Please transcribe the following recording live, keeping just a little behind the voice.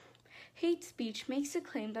Hate speech makes the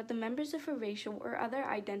claim that the members of a racial or other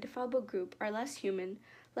identifiable group are less human,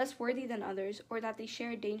 less worthy than others, or that they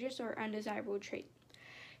share a dangerous or undesirable trait.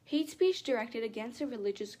 Hate speech directed against a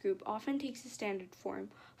religious group often takes a standard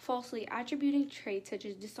form, falsely attributing traits such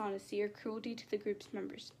as dishonesty or cruelty to the group's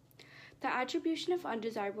members. The attribution of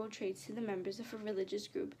undesirable traits to the members of a religious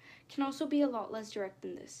group can also be a lot less direct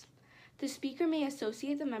than this. The speaker may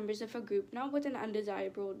associate the members of a group not with an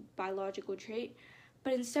undesirable biological trait,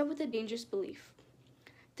 but instead with a dangerous belief.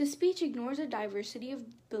 The speech ignores a diversity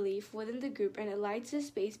of belief within the group and elides the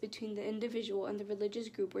space between the individual and the religious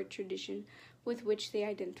group or tradition with which they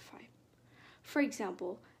identify. For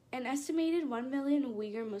example, an estimated 1 million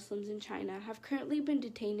Uyghur Muslims in China have currently been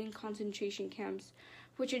detained in concentration camps,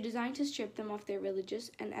 which are designed to strip them of their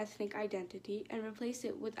religious and ethnic identity and replace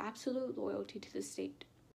it with absolute loyalty to the state.